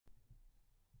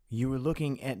You are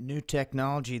looking at new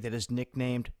technology that is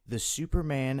nicknamed the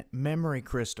Superman Memory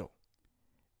Crystal.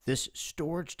 This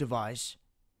storage device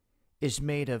is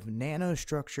made of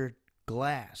nanostructured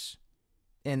glass,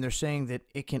 and they're saying that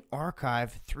it can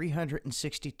archive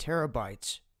 360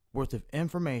 terabytes worth of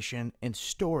information and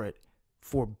store it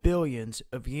for billions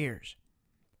of years.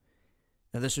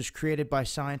 Now, this was created by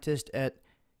scientists at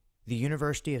the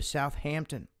University of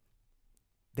Southampton.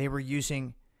 They were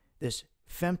using this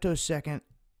femtosecond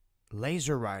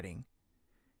laser writing,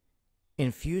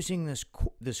 infusing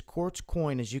this quartz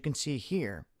coin, as you can see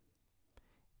here,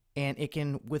 and it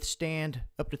can withstand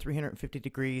up to 350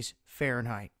 degrees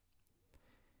Fahrenheit.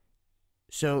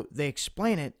 So they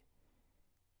explain it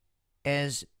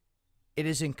as it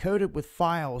is encoded with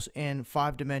files in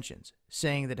 5 dimensions,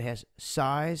 saying that it has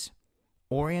size,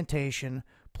 orientation,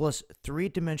 plus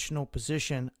 3-dimensional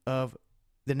position of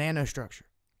the nanostructure.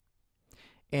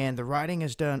 And the writing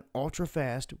is done ultra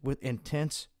fast with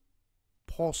intense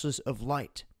pulses of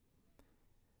light.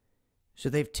 So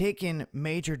they've taken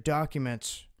major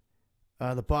documents,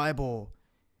 the Bible,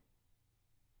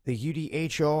 the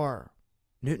UDHR,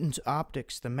 Newton's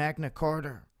Optics, the Magna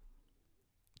Carta,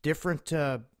 different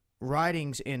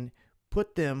writings, and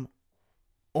put them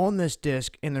on this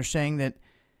disk, and they're saying that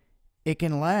it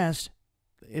can last,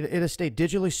 it'll stay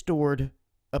digitally stored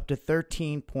up to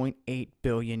 13.8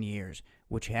 billion years,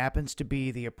 which happens to be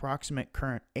the approximate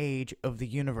current age of the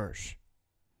universe.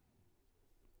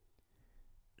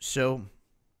 So,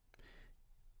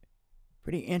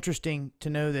 pretty interesting to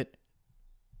know that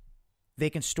they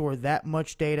can store that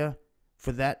much data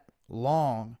for that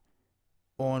long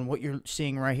on what you're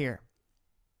seeing right here.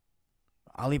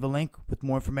 I'll leave a link with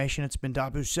more information. It's been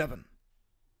Dabu7.